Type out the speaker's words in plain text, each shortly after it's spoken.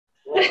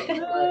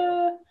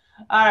All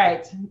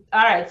right.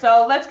 All right.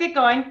 So let's get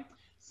going.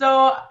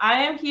 So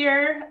I am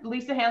here,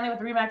 Lisa Handley with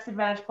Remax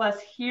Advantage Plus,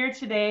 here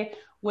today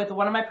with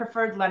one of my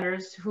preferred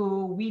lenders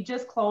who we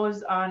just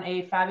closed on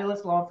a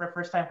fabulous loan for a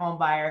first-time home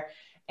buyer.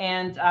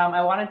 And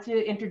I wanted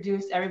to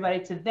introduce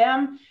everybody to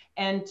them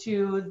and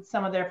to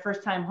some of their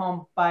first-time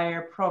home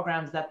buyer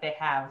programs that they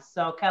have.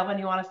 So Kelvin,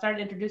 you want to start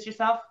and introduce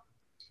yourself?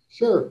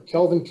 Sure.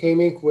 Kelvin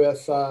Kamink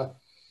with, I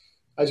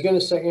was going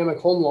to say Amic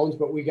Home Loans,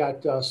 but we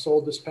got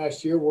sold this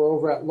past year. We're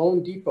over at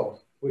Loan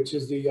Depot, which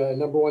is the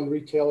 #1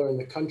 retailer in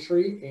the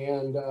country.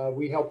 And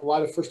we help a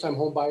lot of first-time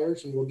home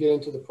buyers, and we'll get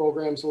into the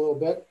programs a little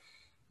bit.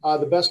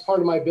 The best part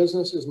of my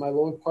business is my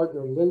loan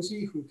partner,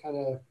 Lindsey, who kind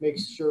of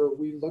makes sure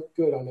we look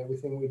good on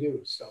everything we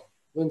do. So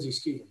Lindsey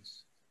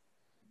Stevens.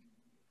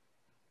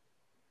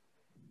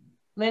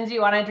 Lindsey,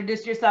 you want to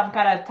introduce yourself and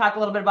kind of talk a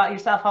little bit about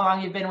yourself, how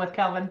long you've been with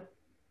Kelvin?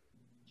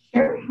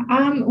 Sure.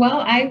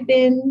 Well, I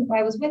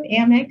was with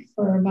Amic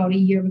for about a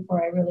year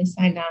before I really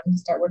signed on to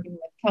start working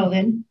with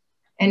Kelvin.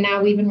 And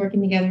now we've been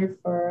working together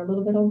for a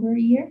little bit over a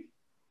year.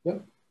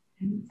 Yep.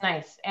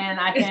 Nice. And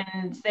I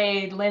can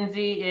say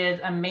Lindsey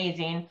is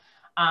amazing.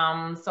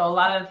 So a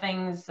lot of the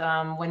things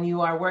when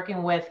you are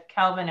working with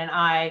Kelvin and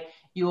I,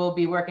 you will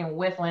be working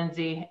with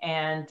Lindsey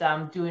and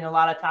doing a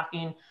lot of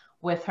talking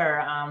with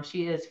her.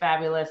 She is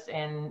fabulous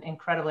and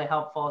incredibly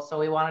helpful. So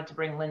we wanted to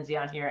bring Lindsey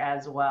on here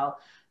as well.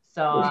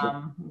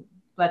 So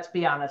let's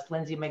be honest,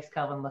 Lindsey makes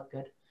Kelvin look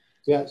good.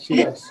 Yeah,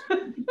 she does.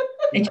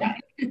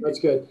 That's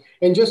good.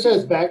 And just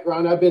as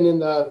background, I've been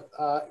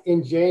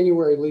in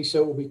January, Lisa,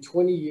 it will be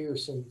 20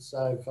 years since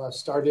I've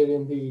started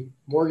in the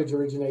mortgage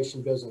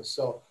origination business.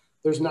 So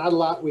there's not a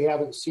lot we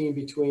haven't seen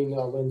between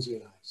Lindsey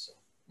and I. So.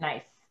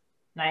 Nice,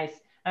 nice.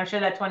 I'm sure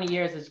that 20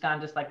 years has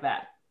gone just like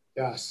that.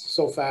 Yes,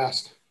 so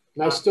fast.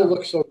 And I still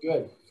look so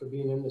good for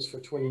being in this for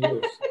 20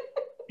 years.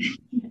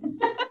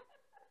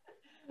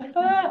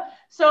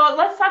 So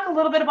let's talk a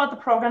little bit about the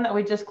program that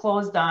we just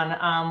closed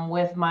on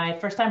with my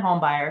first-time home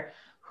buyer,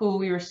 who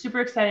we were super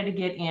excited to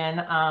get in,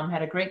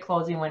 had a great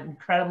closing, went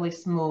incredibly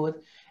smooth.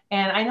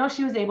 And I know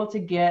she was able to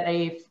get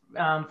a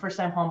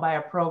first-time home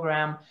buyer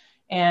program.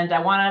 And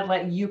I want to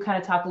let you kind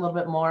of talk a little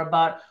bit more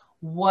about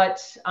what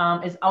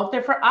is out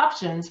there for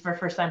options for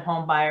first-time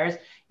home buyers.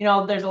 You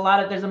know, there's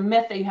a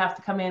myth that you have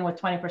to come in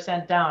with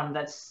 20% down.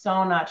 That's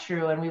so not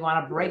true. And we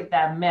want to break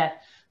that myth.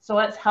 So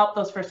let's help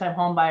those first-time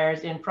home buyers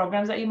in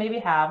programs that you maybe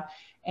have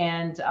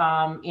and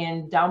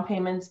in down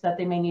payments that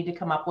they may need to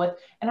come up with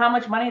and how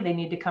much money they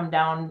need to come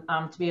down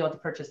to be able to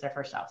purchase their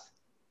first house.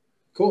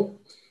 Cool.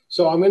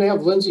 So I'm going to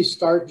have Lindsey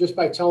start just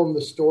by telling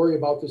the story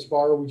about this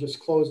borrower we just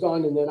closed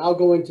on, and then I'll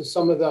go into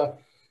some of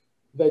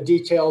the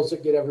details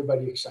that get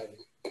everybody excited.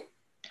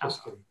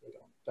 Just kidding.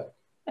 But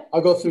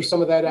I'll go through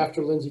some of that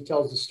after Lindsey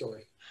tells the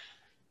story.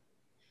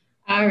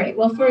 All right.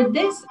 Well, for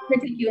this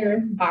particular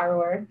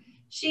borrower,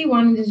 she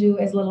wanted to do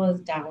as little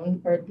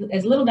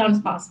down as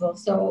possible.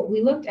 So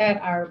we looked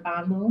at our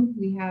bond loan.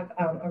 We have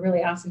a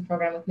really awesome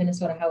program with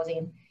Minnesota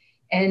Housing,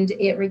 and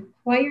it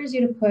requires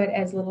you to put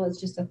as little as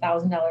just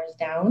 $1,000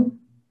 down.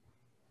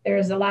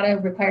 There's a lot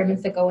of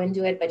requirements that go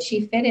into it, but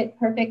she fit it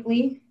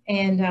perfectly.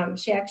 And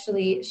she had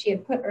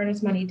put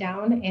earnest money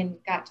down and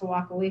got to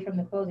walk away from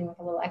the closing with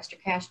a little extra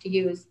cash to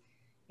use,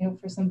 you know,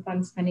 for some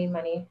fun spending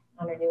money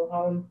on her new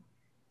home.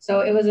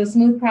 So it was a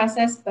smooth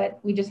process, but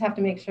we just have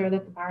to make sure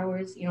that the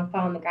borrowers, you know,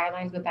 follow the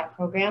guidelines with that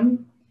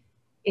program.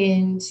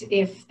 And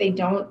if they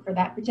don't for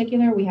that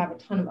particular, we have a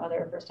ton of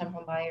other first-time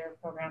home buyer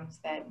programs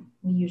that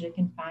we usually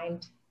can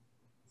find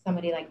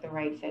somebody like the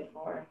right fit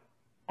for.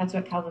 That's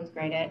what Kelvin's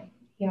great at.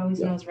 He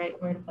always knows right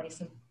where to place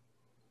them.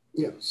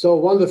 Yeah. So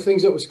one of the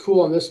things that was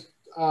cool on this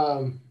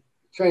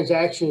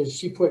transaction is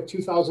she put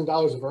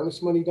 $2,000 of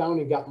earnest money down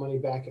and got money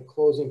back at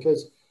closing,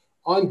 because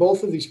on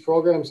both of these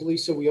programs,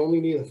 Lisa, we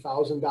only need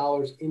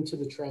 $1,000 into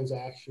the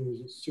transaction, which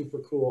is super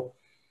cool.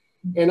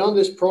 And on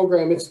this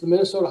program, it's the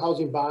Minnesota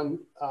Housing Bond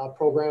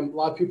Program. A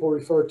lot of people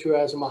refer to it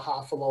as a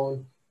Mahafa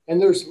loan. And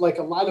there's like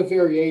a lot of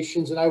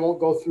variations, and I won't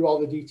go through all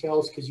the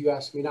details because you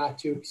asked me not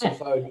to, because I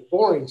thought it would be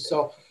boring.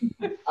 So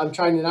I'm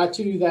trying to not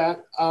to do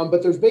that.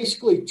 But there's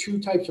basically two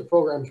types of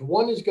programs.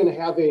 One is going to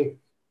have a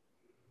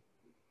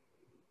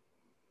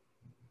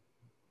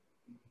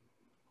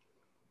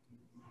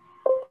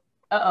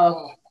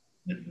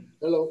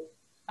hello.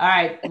 All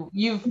right,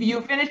 you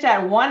finished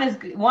that. One is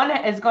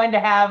going to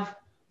have.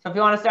 So if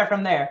you want to start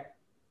from there.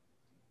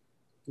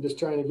 I'm just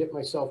trying to get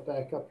myself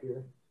back up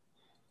here.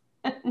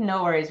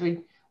 No worries.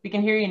 We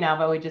can hear you now,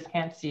 but we just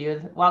can't see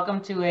you.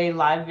 Welcome to a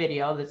live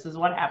video. This is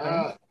what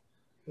happens.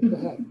 What the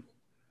heck?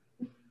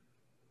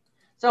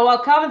 So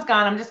while Kelvin's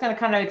gone, I'm just going to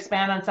kind of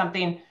expand on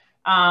something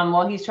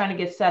while he's trying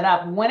to get set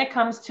up. When it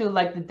comes to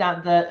like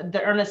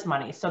the earnest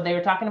money, so they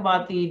were talking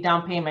about the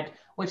down payment,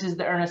 which is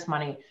the earnest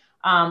money.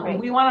 Right.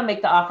 We want to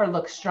make the offer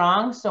look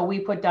strong, so we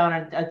put down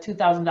a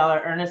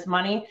 $2,000 earnest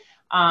money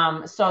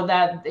so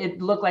that it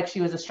looked like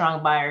she was a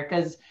strong buyer.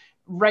 Because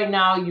right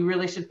now you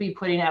really should be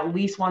putting at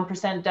least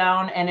 1%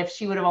 down, and if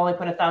she would have only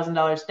put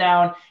 $1,000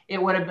 down,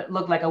 it would have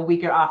looked like a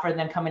weaker offer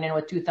than coming in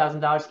with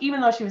 $2,000,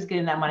 even though she was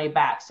getting that money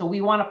back. So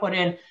we want to put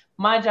in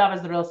My job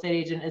as the real estate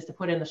agent is to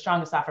put in the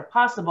strongest offer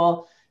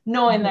possible,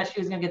 knowing that she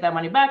was going to get that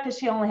money back because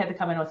she only had to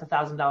come in with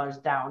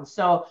 $1,000 down.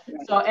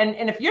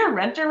 And if you're a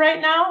renter right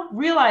now,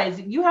 realize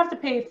you have to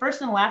pay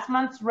first and last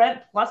month's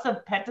rent plus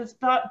a pet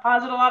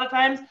deposit a lot of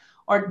times,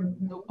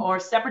 or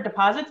separate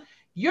deposits.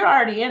 You're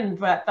already in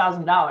for that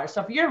 $1,000.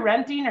 So if you're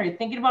renting, or you're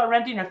thinking about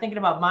renting, or thinking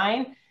about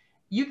buying,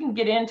 you can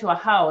get into a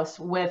house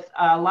with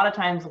a lot of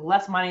times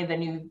less money than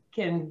you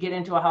can get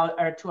into a house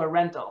or to a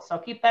rental. So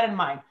keep that in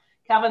mind.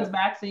 Calvin's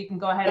back, so you can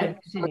go ahead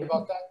and continue.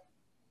 About that.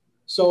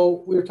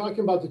 So we were talking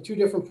about the two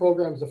different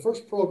programs. The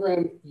first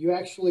program, you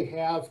actually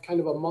have kind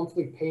of a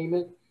monthly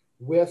payment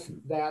with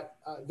that.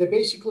 They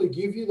basically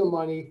give you the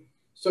money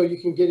so you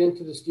can get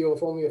into this deal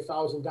with only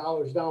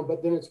 $1,000 down,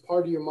 but then it's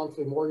part of your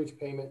monthly mortgage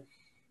payment.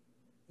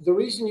 The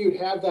reason you'd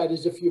have that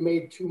is if you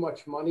made too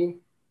much money.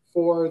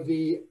 For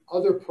the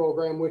other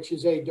program, which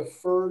is a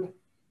deferred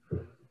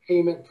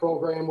payment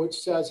program, which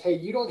says, hey,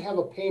 you don't have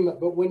a payment,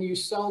 but when you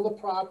sell the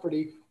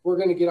property, we're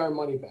going to get our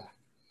money back.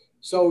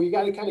 So you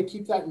got to kind of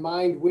keep that in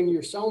mind when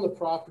you're selling the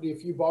property.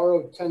 If you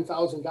borrowed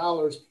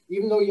 $10,000,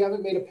 even though you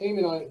haven't made a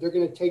payment on it, they're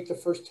going to take the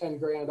first 10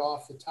 grand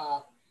off the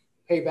top,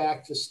 pay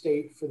back to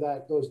state for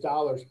those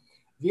dollars.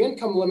 The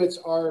income limits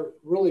are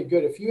really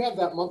good. If you have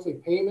that monthly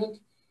payment,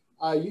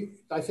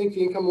 I think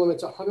the income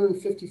limit's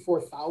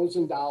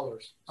 $154,000.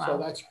 Wow. So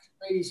that's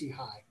crazy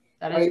high.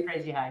 That is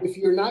crazy high. If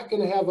you're not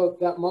going to have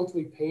that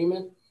monthly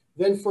payment,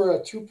 then for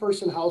a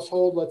two-person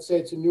household, let's say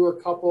it's a newer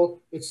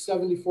couple, it's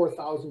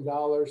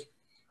 $74,000.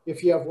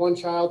 If you have one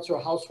child, so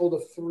a household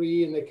of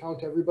 3, and they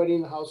count everybody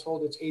in the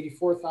household, it's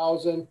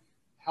 $84,000.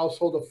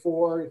 Household of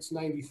 4, it's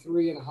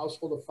 $93,000, and a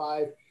household of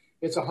 5,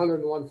 it's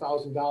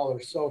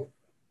 $101,000. So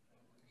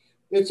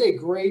it's a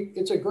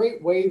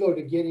great way though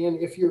to get in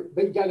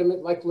but you got to,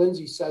 like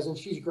Lindsay says, and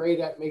she's great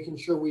at making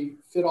sure we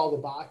fit all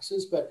the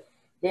boxes, but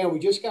man, we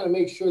just got to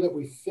make sure that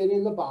we fit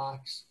in the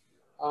box,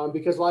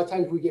 because a lot of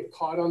times we get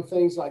caught on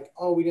things like,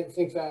 oh, we didn't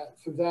think that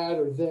for that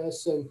or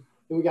this, and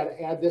then we got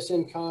to add this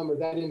income or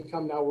that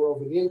income. Now we're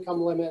over the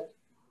income limit,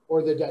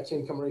 or the debt to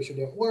income ratio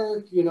didn't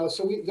work,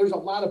 so there's a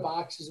lot of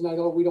boxes, and I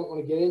know we don't want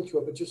to get into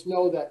it, but just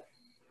know that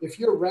if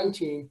you're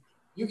renting,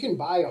 you can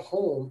buy a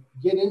home,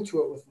 get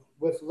into it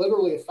with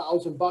literally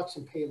 $1,000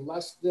 and pay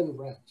less than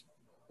rent.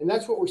 And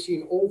that's what we're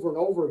seeing over and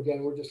over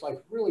again. We're just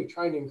like really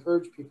trying to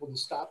encourage people to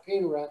stop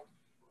paying rent,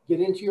 get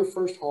into your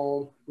first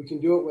home. We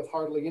can do it with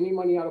hardly any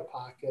money out of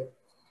pocket.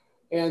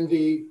 And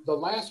the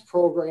last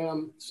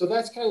program, so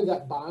that's kind of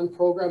that bond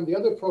program. The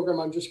other program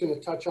I'm just going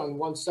to touch on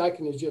 1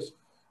 second is just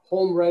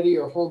Home Ready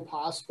or Home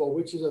Possible,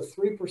 which is a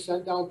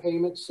 3% down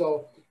payment.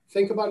 So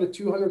think about a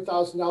 $200,000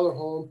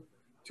 home,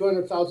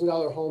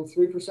 $200,000 home,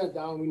 3%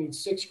 down. We need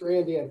 $6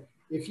 grand in.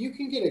 If you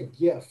can get a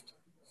gift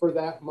for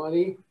that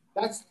money,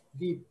 that's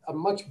a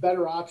much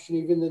better option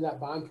even than that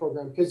bond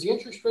program, because the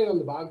interest rate on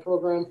the bond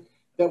program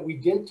that we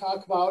didn't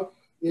talk about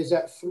is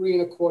at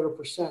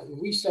 3.25%. And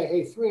we say,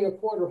 hey,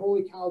 3.25,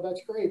 holy cow,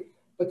 that's great.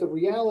 But the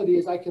reality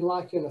is I can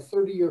lock in a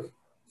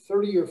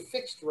 30-year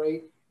fixed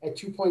rate at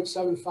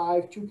 2.75,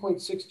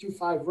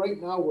 2.625. Right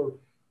now we're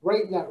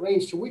right in that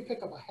range. So we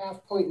pick up a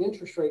half point in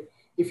interest rate.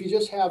 If you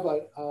just have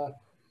a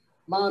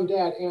mom,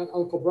 dad, aunt,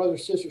 uncle, brother,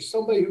 sister,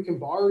 somebody who can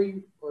borrow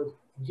you or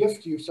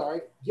gift you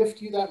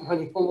that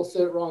money. Almost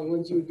said it wrong.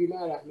 Lindsay would be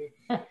mad at me.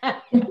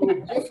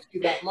 Would gift you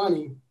that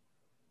money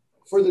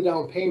for the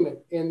down payment.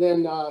 And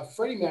then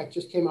Freddie Mac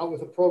just came out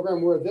with a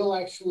program where they'll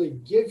actually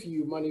give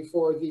you money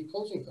for the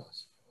closing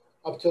costs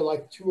up to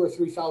like $2,000 or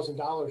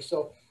 $3,000.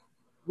 So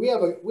we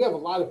have a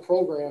lot of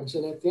programs,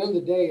 and at the end of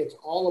the day, it's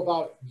all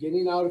about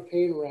getting out of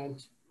paying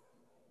rent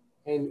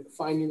and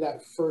finding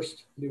that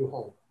first new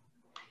home.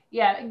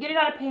 Yeah, getting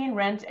out of paying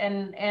rent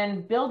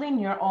and building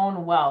your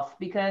own wealth,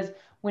 because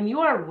when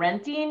you are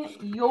renting,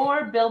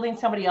 you're building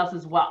somebody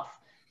else's wealth.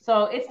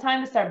 So it's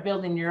time to start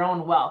building your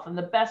own wealth. And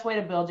the best way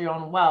to build your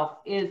own wealth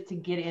is to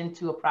get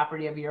into a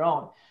property of your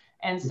own.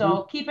 And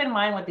so keep in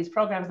mind with these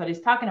programs that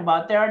he's talking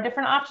about, there are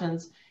different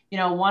options.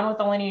 One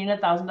with only needing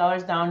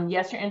 $1,000 down.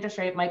 Yes, your interest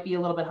rate might be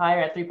a little bit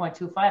higher at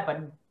 3.25,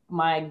 but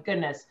my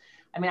goodness.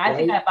 I mean, I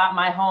think I bought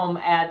my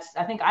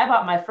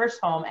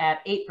first home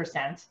at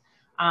 8%.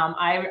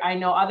 I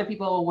know other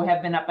people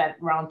have been up at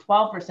around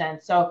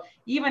 12%. So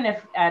even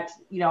if at,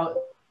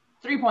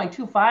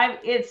 3.25,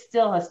 it's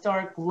still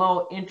historic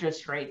low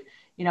interest rate,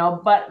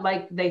 but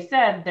like they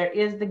said, there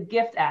is the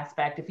gift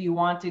aspect. If you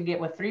want to get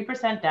with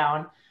 3%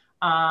 down,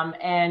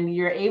 and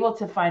you're able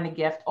to find a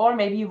gift, or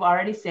maybe you've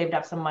already saved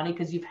up some money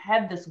because you've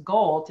had this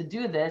goal to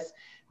do this,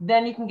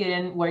 then you can get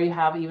in where you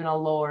have even a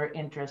lower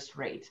interest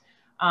rate.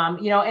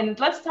 And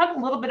let's talk a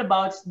little bit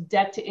about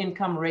debt to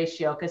income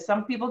ratio, because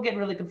some people get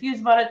really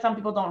confused about it. Some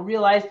people don't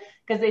realize,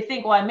 because they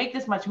think, well, I make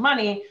this much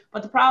money,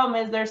 but the problem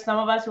is there's some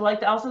of us who like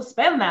to also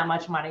spend that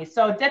much money.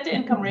 So debt to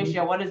income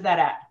ratio, what is that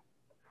at?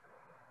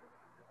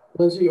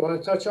 Lindsay, you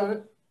want to touch on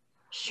it?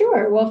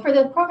 Sure. Well, for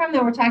the program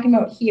that we're talking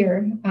about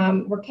here,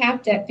 we're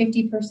capped at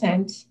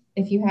 50%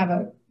 if you have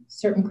a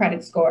certain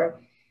credit score.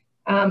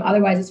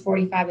 Otherwise, it's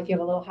 45 if you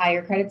have a little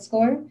higher credit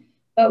score.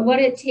 But what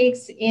it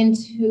takes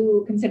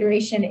into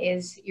consideration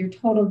is your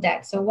total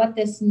debt. So what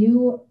this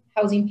new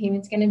housing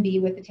payment's going to be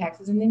with the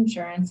taxes and the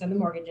insurance and the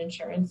mortgage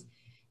insurance.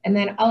 And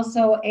then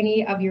also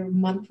any of your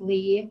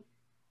monthly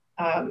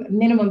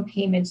minimum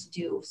payments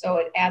due. So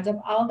it adds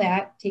up all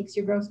that, takes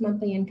your gross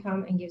monthly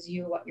income and gives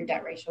you what your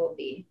debt ratio will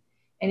be.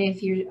 And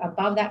if you're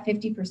above that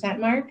 50%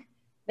 mark,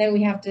 then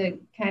we have to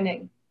kind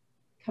of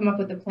come up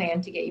with a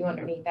plan to get you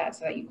underneath that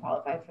so that you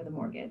qualify for the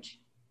mortgage.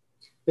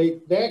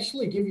 They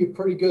actually give you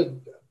pretty good,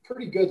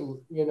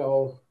 you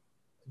know,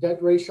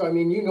 debt ratio. I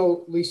mean, you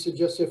know, Lisa,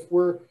 just if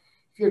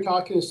you're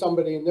talking to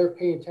somebody and they're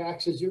paying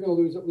taxes, you're going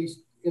to lose, at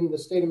least in the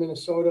state of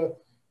Minnesota,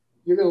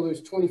 you're going to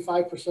lose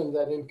 25% of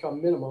that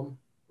income minimum,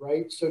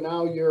 right? So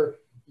now you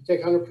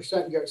take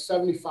 100%, you're at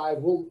 75,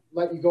 we'll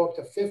let you go up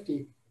to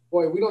 50.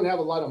 Boy, we don't have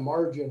a lot of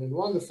margin. And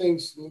one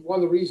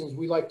of the reasons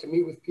we like to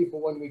meet with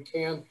people when we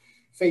can,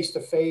 face to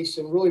face,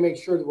 and really make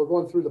sure that we're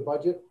going through the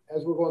budget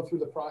as we're going through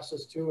the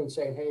process too, and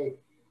saying, hey,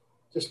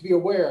 just be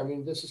aware. I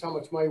mean, this is how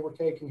much money we're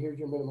taking. Here's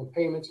your minimum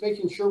payments,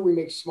 making sure we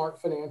make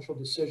smart financial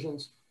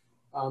decisions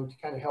to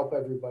kind of help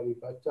everybody.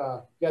 But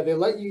yeah,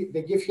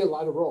 they give you a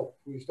lot of rope.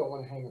 We just don't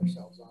want to hang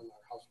ourselves on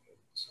our house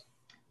payments.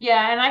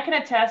 Yeah, and I can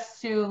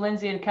attest to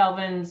Lindsey and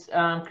Kelvin's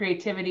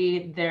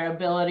creativity, their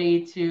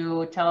ability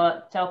to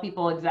tell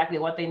people exactly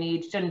what they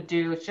need, shouldn't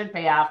do, should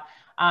pay off.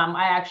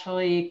 I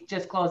actually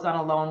just closed on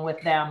a loan with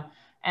them.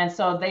 And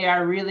so they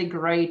are really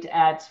great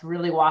at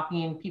really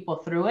walking people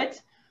through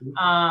it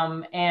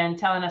and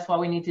telling us what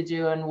we need to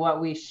do and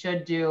what we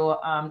should do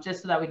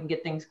just so that we can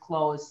get things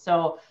closed.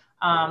 So,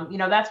 you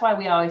know, that's why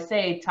we always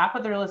say, talk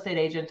with the real estate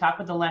agent, talk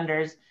with the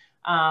lenders,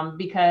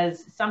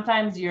 because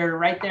sometimes you're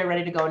right there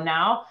ready to go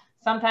now.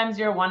 Sometimes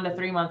you're 1 to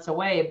 3 months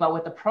away, but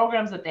with the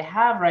programs that they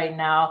have right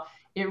now,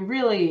 it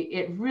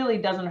really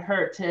doesn't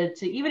hurt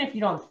to even if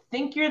you don't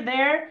think you're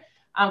there.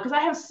 Because I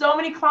have so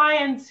many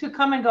clients who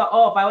come and go,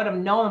 oh, if I would have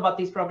known about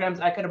these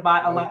programs, I could have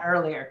bought a lot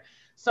earlier.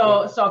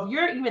 So if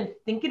you're even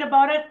thinking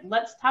about it,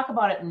 let's talk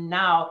about it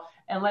now.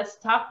 And let's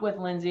talk with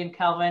Lindsey and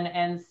Kelvin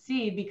and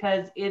see,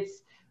 because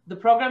it's the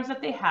programs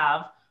that they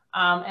have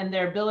and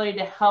their ability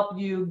to help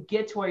you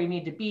get to where you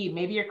need to be.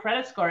 Maybe your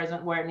credit score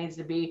isn't where it needs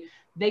to be.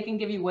 They can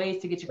give you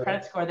ways to get your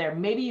credit score there.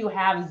 Maybe you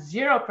have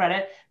zero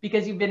credit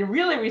because you've been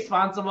really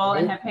responsible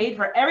and have paid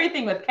for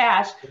everything with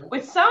cash,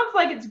 which sounds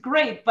like it's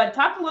great, but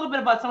talk a little bit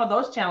about some of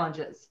those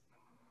challenges.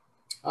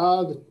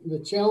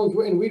 The challenge,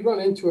 and we run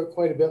into it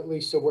quite a bit,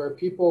 Lisa, where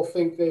people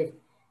think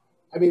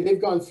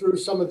they've gone through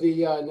some of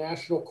the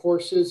national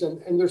courses,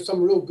 and there's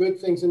some real good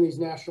things in these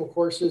national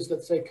courses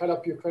that say cut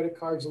up your credit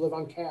cards, live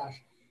on cash,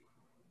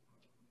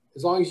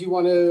 as long as you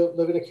want to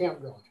live in a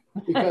campground.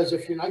 Because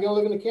if you're not going to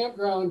live in a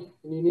campground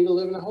and you need to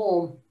live in a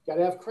home, you got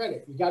to have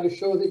credit. You got to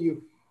show that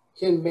you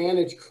can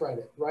manage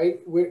credit,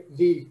 right?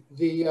 The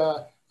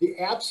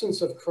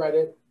absence of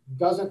credit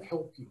doesn't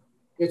help you.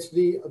 It's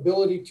the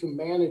ability to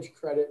manage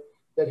credit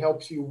that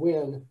helps you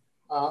win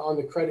on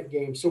the credit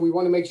game. So we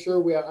want to make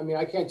sure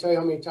I can't tell you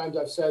how many times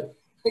I've said,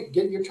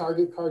 get your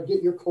Target card,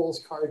 get your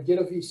Kohl's card, get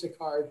a Visa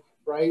card,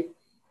 right?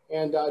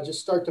 And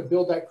just start to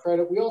build that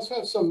credit. We also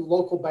have some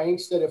local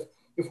banks that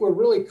if we're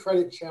really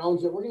credit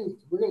challenged, we're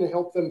going to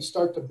help them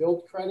start to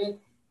build credit,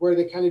 where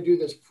they kind of do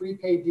this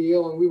prepaid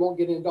deal, and we won't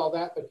get into all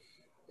that, but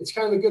it's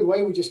kind of a good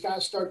way. We just got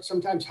to start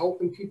sometimes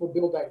helping people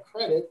build that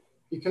credit,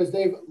 because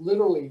they've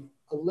literally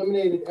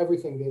eliminated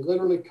everything. They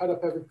literally cut up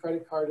every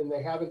credit card, and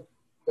they haven't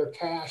their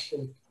cash,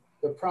 and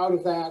they're proud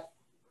of that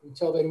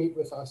until they meet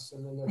with us,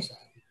 and then they're sad.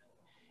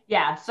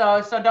 Yeah,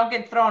 so don't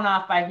get thrown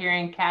off by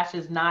hearing cash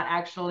is not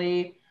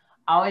actually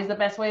always the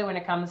best way when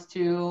it comes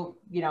to,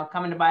 you know,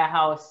 coming to buy a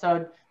house.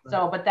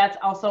 But that's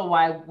also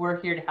why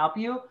we're here to help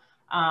you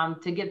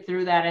to get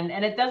through that.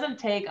 And it doesn't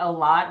take a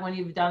lot when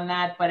you've done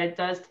that, but it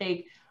does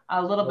take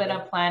a little bit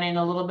of planning,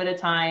 a little bit of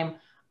time.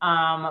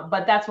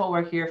 But that's what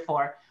we're here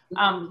for.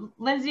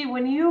 Lindsey,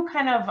 when you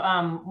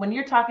when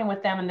you're talking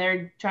with them and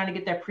they're trying to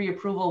get their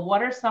pre-approval,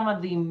 what are some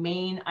of the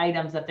main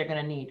items that they're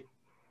going to need?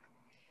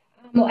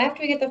 Well,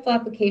 after we get the full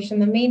application,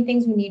 the main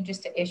things we need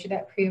just to issue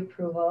that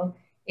pre-approval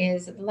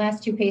is the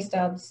last 2 pay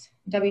stubs,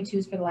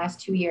 W-2s for the last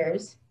 2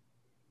 years,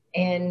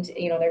 and,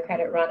 you know, their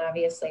credit run,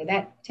 obviously.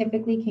 That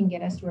typically can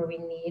get us to where we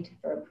need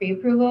for a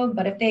pre-approval.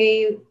 But if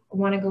they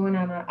want to go in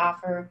on an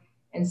offer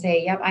and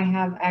say, yep, I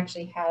have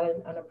actually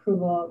had an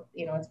approval,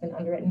 you know, it's been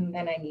underwritten,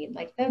 then I need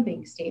like the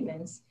bank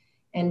statements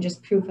and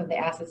just proof of the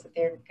assets that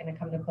they're going to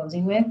come to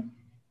closing with.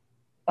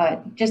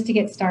 But just to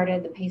get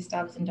started, the pay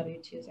stubs and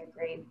W-2s are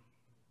great,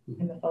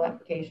 and the full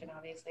application,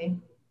 obviously.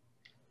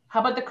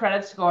 How about the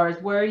credit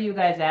scores? Where are you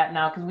guys at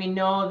now? Because we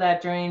know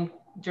that during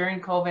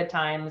COVID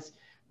times,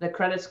 the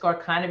credit score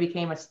kind of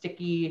became a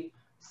sticky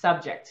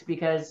subject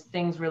because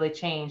things really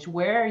changed.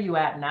 Where are you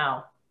at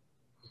now?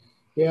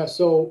 Yeah,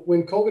 so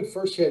when COVID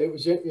first hit, it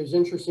was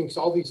interesting because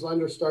all these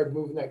lenders started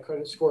moving that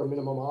credit score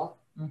minimum up.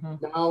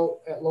 Now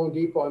at Loan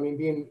Depot, I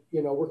mean,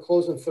 we're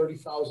closing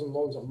 30,000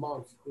 loans a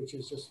month, which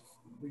is just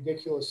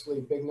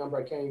ridiculously big number.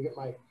 I can't even get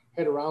my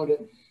head around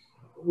it.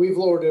 We've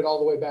lowered it all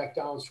the way back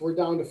down. So we're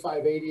down to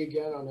 580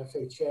 again on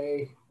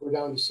FHA. We're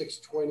down to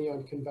 620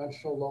 on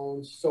conventional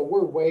loans. So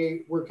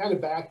we're kind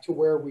of back to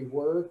where we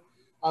were.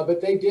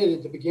 But they did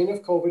at the beginning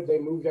of COVID, they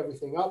moved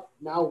everything up.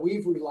 Now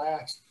we've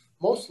relaxed.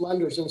 Most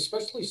lenders, and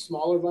especially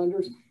smaller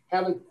lenders,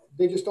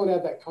 they just don't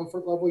have that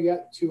comfort level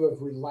yet to have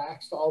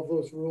relaxed all of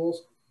those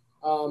rules.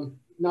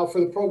 Now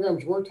for the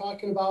programs we're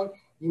talking about,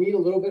 you need a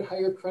little bit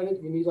higher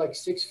credit. You need like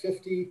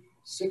 650,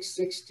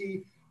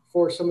 660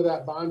 for some of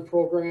that bond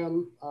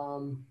program,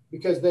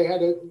 because they had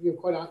to,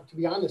 to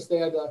be honest, they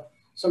had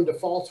some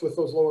defaults with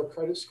those lower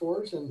credit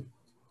scores, and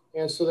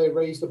so they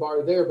raised the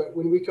bar there. But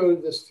when we go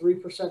to this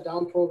 3%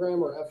 down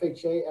program or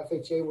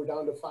FHA, we're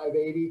down to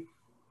 580.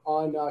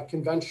 On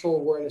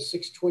conventional, we're at a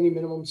 620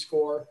 minimum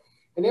score,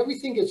 and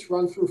everything gets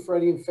run through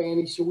Freddie and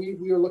Fannie. So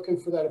we are looking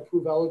for that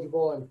approve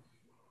eligible, and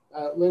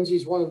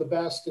Lindsey's one of the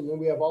best. And then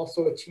we have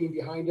also a team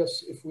behind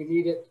us if we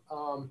need it,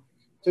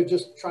 to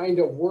just trying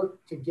to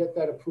work to get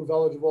that approve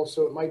eligible.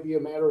 So it might be a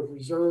matter of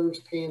reserves,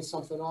 paying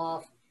something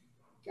off.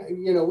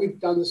 We've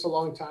done this a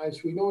long time,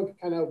 so we know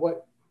kind of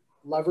what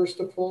levers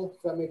to pull,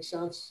 if that makes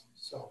sense.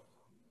 So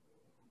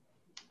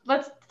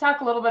let's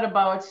talk a little bit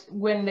about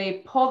when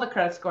they pull the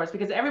credit scores,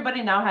 because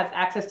everybody now has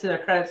access to their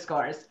credit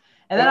scores.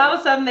 And then all of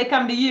a sudden they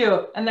come to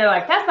you and they're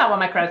like, that's not what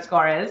my credit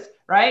score is,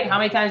 right? How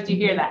many times do you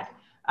hear that?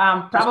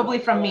 Probably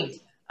from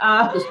me.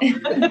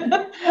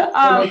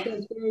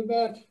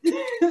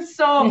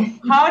 So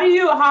how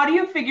do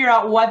you figure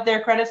out what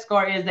their credit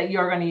score is that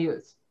you're going to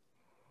use?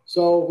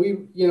 So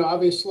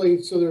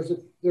obviously, so there's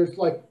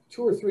like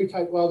there's three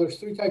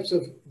types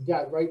of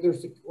debt, right?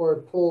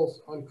 Or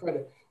pulls on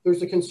credit. There's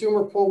the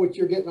consumer pull, which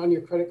you're getting on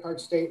your credit card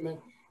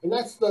statement. And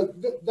that's the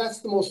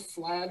most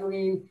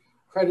flattering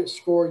credit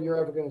score you're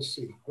ever going to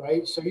see,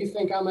 right? So you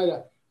think I'm at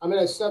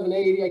a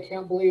 780, I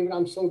can't believe it,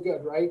 I'm so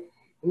good, right?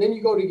 And then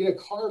you go to get a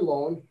car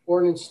loan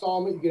or an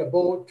installment, you get a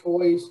boat,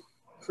 toys.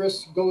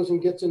 Chris goes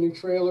and gets a new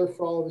trailer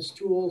for all of his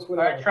tools,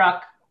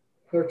 whatever.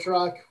 Their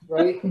truck,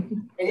 right?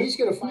 And he's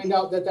going to find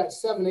out that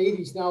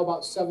 780 is now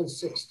about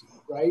 760,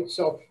 right?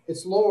 So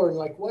it's lower, and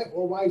like, what?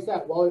 Well, why is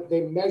that? Well,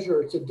 they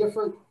measure, it's a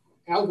different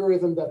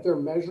algorithm that they're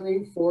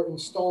measuring for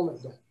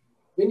installment debt.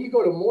 Then you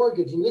go to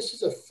mortgage, and this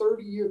is a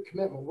 30-year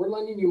commitment. We're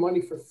lending you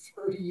money for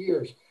 30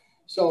 years.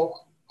 So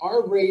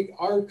our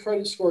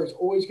credit score is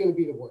always going to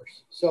be the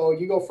worst. So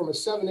you go from a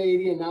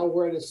 780 and now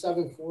we're at a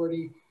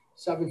 740,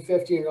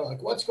 750, and you're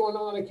like, what's going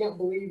on? I can't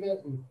believe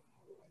it. And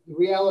the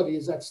reality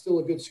is that's still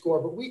a good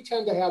score, but we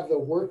tend to have the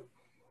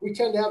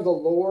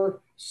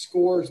lower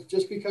scores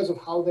just because of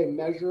how they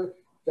measure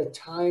the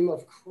time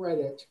of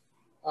credit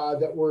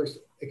that we're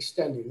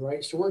extending,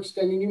 right? So we're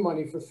extending you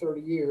money for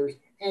 30 years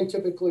and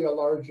typically a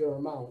larger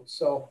amount.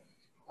 So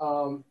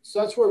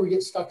that's where we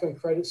get stuck on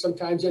credit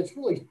sometimes. It's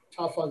really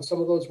tough on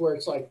some of those where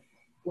it's like,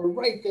 we're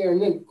right there.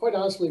 And then quite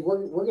honestly,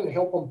 we're going to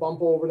help them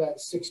bump over that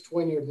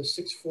 620 or the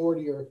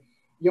 640, or,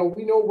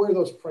 we know where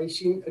those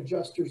pricing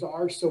adjusters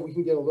are, so we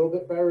can get a little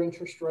bit better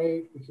interest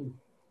rate. We can,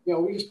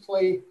 we just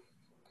play.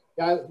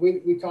 Yeah,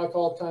 we talk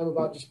all the time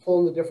about just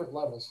pulling the different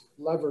levers,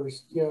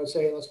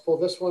 say, hey, let's pull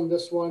this one,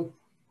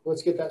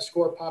 let's get that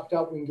score popped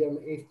up. We can get them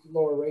an eighth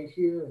lower rate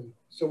here. And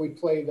so we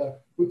play the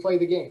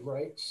game,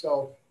 right?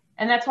 So.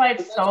 And that's why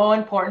it's so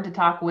important to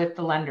talk with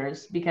the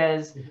lenders,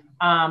 because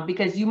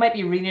you might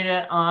be reading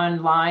it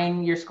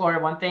online, your score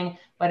one thing,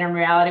 but in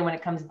reality, when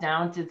it comes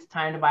down to it's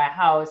time to buy a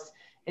house,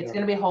 it's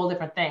going to be a whole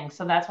different thing.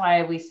 So that's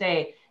why we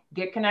say,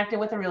 get connected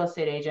with a real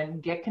estate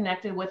agent, get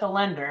connected with a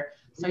lender,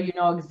 so you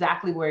know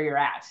exactly where you're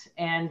at.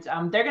 And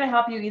they're going to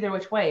help you either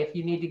which way. If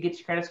you need to get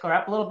your credit score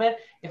up a little bit,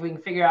 if we can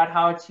figure out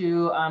how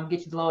to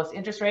get you the lowest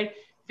interest rate,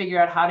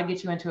 figure out how to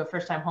get you into a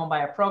first-time home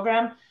buyer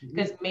program,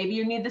 because maybe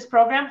you need this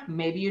program,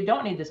 maybe you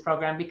don't need this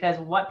program, because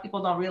what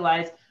people don't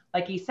realize,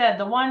 like he said,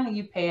 the one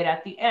you pay it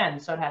at the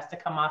end, so it has to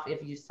come off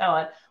if you sell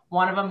it.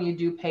 One of them you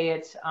do pay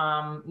it,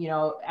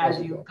 as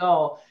you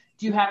go.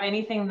 Do you have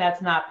anything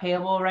that's not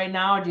payable right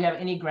now? Or do you have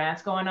any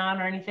grants going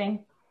on or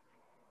anything?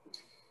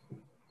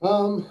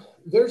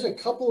 There's a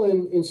couple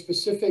in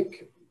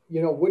specific,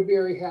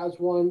 Woodbury has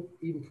one,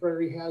 Eden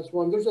Prairie has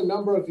one. There's a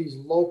number of these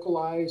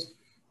localized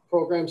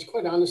programs.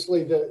 Quite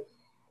honestly, the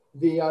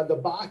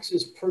box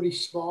is pretty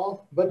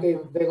small, but they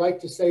like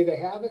to say they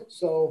have it.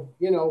 So,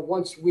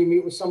 once we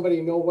meet with somebody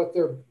and know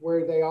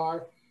where they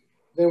are,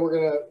 then we'll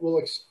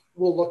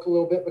look a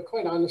little bit. But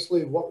quite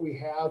honestly, what we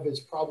have is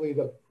probably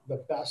the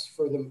best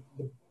for the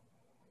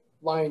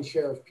lion's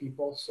share of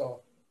people.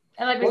 So,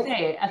 and like we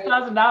say,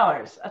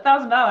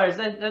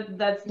 $1,000,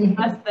 that's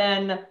less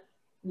than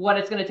what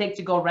it's going to take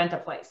to go rent a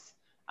place.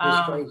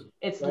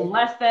 It's right?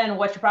 Less than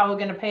what you're probably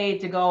going to pay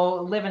to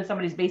go live in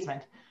somebody's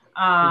basement.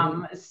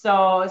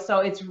 So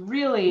it's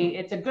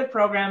a good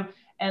program.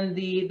 And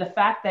the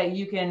fact that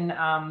you can,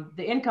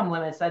 the income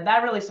limits,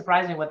 that really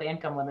surprised me what the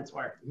income limits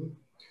were.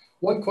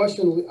 One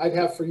question I'd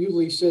have for you,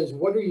 Lisa, is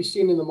what are you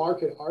seeing in the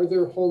market? Are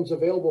there homes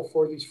available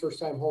for these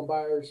first-time home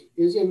buyers?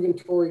 Is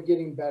inventory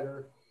getting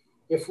better?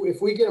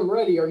 If we get them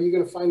ready, are you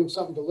going to find them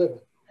something to live in?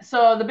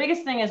 So the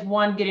biggest thing is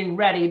getting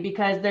ready,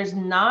 because there's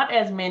not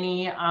as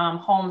many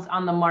homes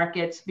on the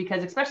market,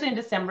 because especially in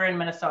December in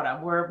Minnesota,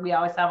 where we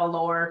always have a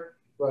lower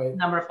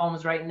number of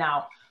homes right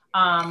now.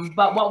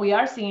 But what we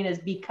are seeing is,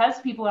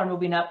 because people are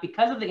moving up,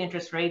 because of the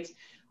interest rates,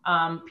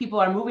 People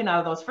are moving out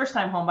of those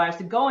first-time home buyers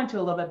to go into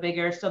a little bit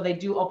bigger, so they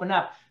do open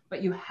up.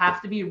 But you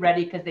have to be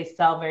ready because they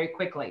sell very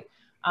quickly.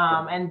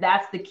 And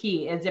that's the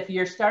key, is if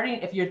you're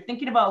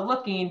thinking about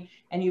looking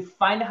and you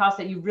find a house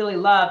that you really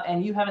love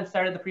and you haven't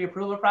started the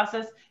pre-approval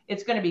process,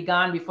 it's going to be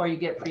gone before you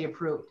get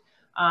pre-approved.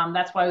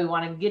 That's why we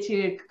want to get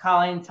you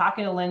calling,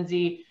 talking to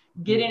Lindsey,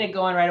 getting it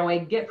going right away,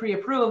 get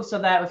pre-approved, so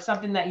that if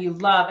something that you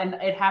love, and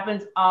it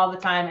happens all the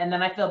time. And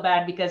then I feel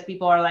bad because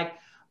people are like,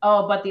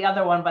 oh, but the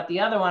other one, but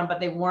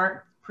they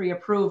weren't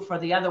pre-approved for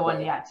the other one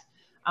yet.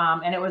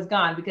 And it was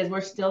gone because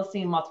we're still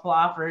seeing multiple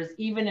offers,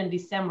 even in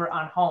December,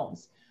 on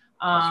homes.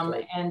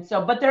 And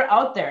so, but they're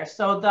out there.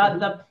 So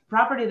the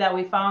property that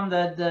we found,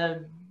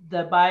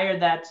 the buyer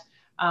that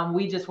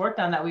we just worked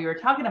on that we were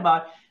talking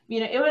about, you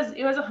know, it was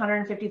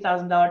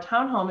 $150,000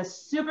 townhome. It's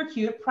super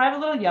cute, private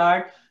little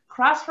yard,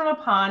 across from a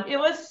pond. It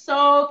was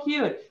so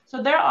cute.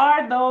 So there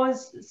are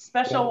those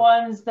special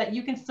ones that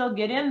you can still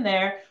get in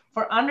there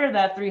for under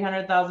that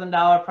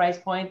 $300,000 price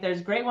point.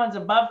 There's great ones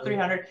above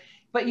 300,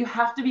 but you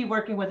have to be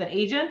working with an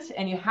agent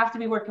and you have to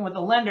be working with a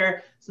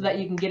lender so that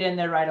you can get in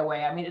there right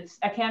away. I mean,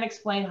 I can't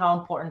explain how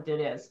important it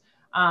is,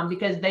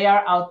 because they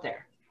are out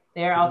there.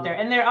 They are out there,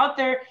 and they're out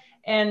there.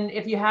 And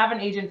if you have an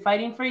agent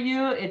fighting for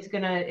you, it's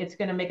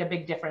gonna make a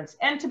big difference.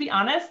 And to be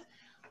honest,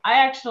 I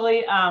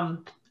actually,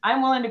 I'm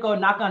willing to go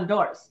knock on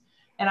doors.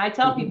 And I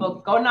tell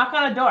people, go knock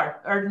on a door,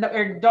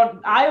 or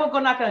don't, I will go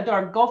knock on a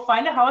door, go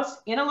find a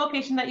house in a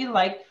location that you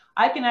like.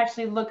 I can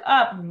actually look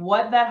up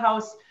what that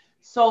house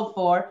sold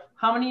for,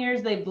 how many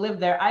years they've lived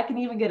there. I can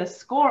even get a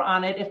score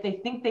on it if they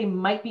think they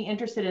might be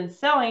interested in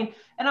selling,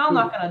 and I'll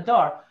knock on a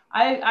door.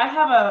 I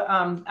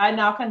have I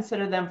now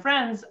consider them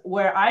friends,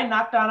 where I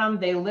knocked on them.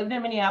 They lived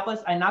in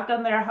Minneapolis. I knocked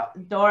on their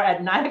door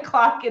at 9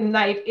 o'clock at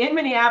night in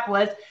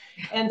Minneapolis.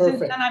 And since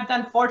then I've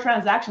done 4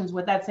 transactions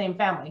with that same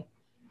family.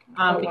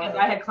 Because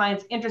I had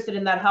clients interested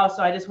in that house.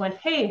 So I just went,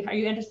 hey, are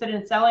you interested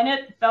in selling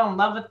it? Fell in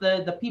love with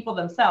the people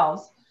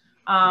themselves.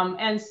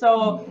 And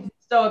so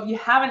if you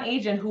have an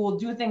agent who will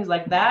do things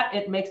like that,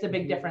 it makes a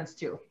big difference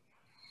too.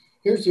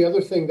 Here's the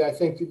other thing that I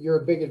think that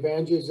your big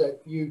advantage is,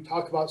 that you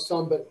talk about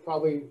some, but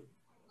probably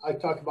I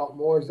talk about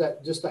more, is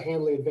that just the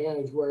Handley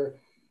advantage, where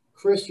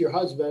Chris, your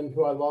husband,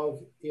 who I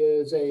love,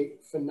 is a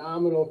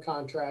phenomenal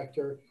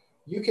contractor.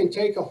 You can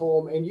take a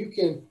home and you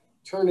can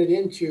turn it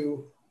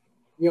into,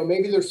 you know,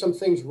 maybe there's some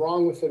things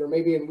wrong with it, or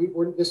maybe, and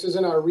this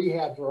isn't our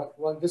rehab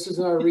one. This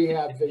isn't our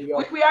rehab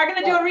video. We are going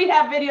to do a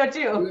rehab video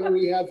too. We're a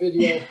rehab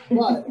video,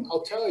 but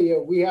I'll tell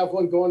you, we have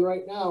one going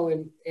right now,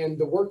 and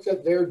the work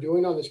that they're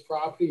doing on this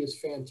property is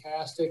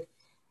fantastic.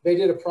 They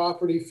did a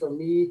property for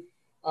me,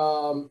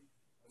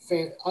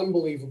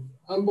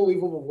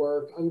 unbelievable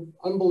work,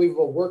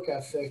 unbelievable work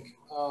ethic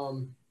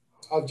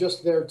of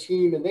just their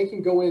team, and they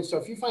can go in. So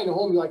if you find a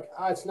home, you're like,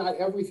 it's not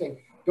everything.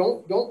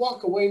 Don't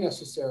walk away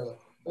necessarily.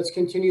 Let's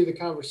continue the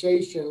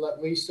conversation. Let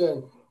Lisa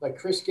and let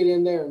Chris get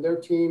in there and their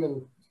team,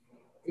 and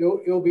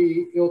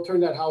you'll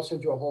turn that house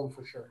into a home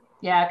for sure.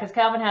 Yeah, because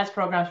Kelvin has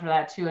programs for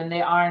that too, and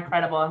they are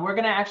incredible. And we're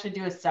going to actually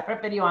do a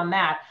separate video on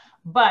that.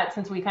 But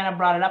since we kind of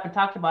brought it up and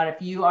talked about it,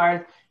 if you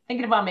are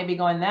thinking about maybe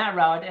going that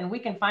route, and we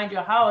can find you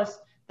a house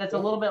that's a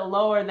little bit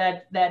lower,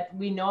 that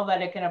we know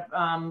that it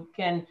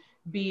can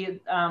be,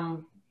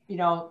 you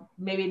know,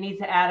 maybe it needs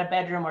to add a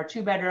bedroom or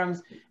 2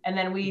 bedrooms, and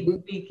then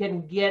we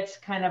can get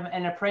kind of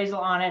an appraisal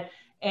on it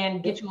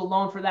and get you a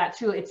loan for that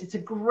too. It's a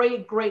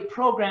great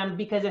program,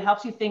 because it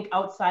helps you think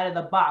outside of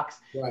the box.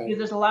 Right. Because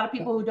there's a lot of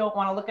people who don't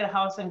want to look at a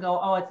house and go,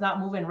 oh, it's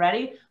not move-in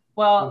ready.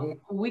 Well,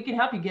 we can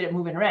help you get it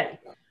move-in ready.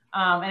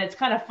 And it's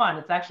kind of fun.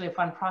 It's actually a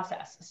fun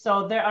process.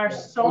 So there are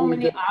so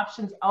many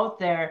options out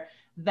there,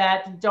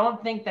 that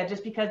don't think that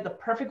just because the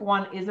perfect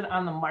one isn't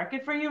on the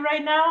market for you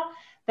right now,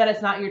 that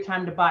it's not your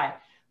time to buy.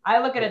 I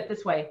look at it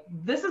this way.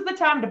 This is the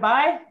time to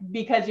buy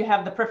because you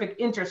have the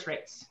perfect interest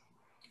rates.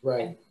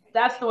 Right. And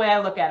that's the way I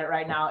look at it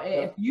right now. Yeah.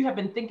 If you have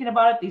been thinking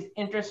about it, these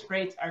interest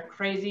rates are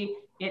crazy.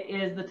 It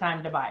is the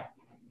time to buy.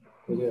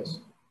 It is.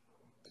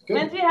 Good.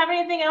 Lindsey, have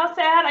anything else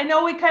to add? I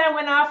know we kind of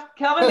went off.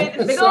 Kelvin made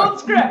this big old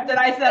script, and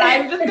I said,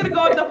 I'm just going to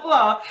go with the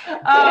flow.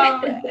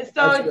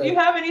 So do you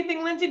have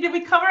anything, Lindsey? Did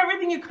we cover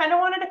everything you kind of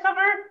wanted to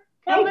cover,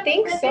 Kelvin? I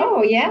think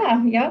so, yeah.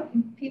 Yep.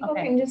 People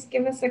can just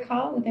give us a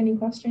call with any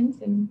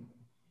questions. And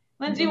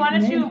Lindsey,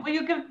 will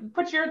you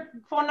put your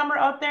phone number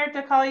out there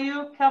to call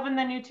you, Kelvin,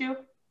 then you too?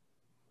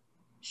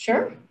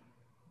 Sure.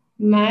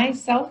 My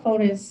cell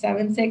phone is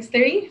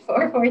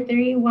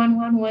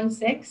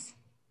 763-443-1116.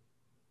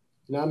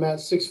 And I'm at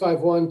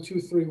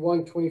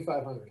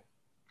 651-231-2500.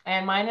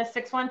 And mine is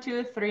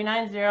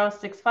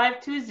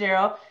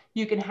 612-390-6520.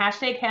 You can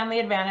hashtag Handley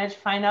Advantage,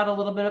 find out a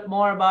little bit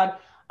more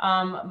about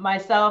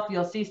myself.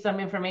 You'll see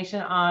some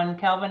information on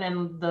Kelvin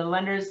and the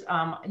lenders.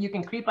 You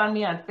can creep on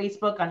me on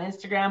Facebook, on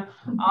Instagram,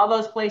 all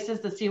those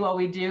places to see what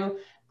we do,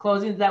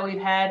 closings that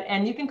we've had.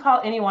 And you can call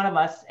any one of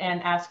us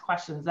and ask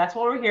questions. That's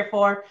what we're here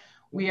for.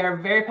 We are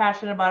very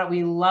passionate about it.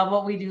 We love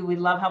what we do. We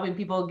love helping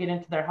people get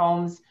into their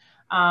homes.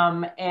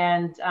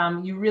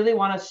 You really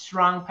want a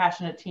strong,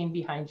 passionate team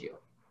behind you.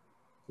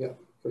 Yeah,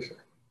 for sure.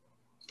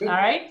 Good. All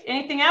right.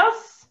 Anything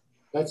else?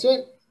 That's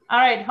it. All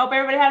right. Hope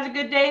everybody has a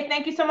good day.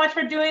 Thank you so much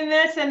for doing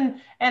this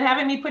and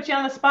having me put you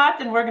on the spot.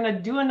 And we're going to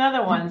do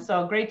another one.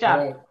 So great job.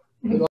 All right.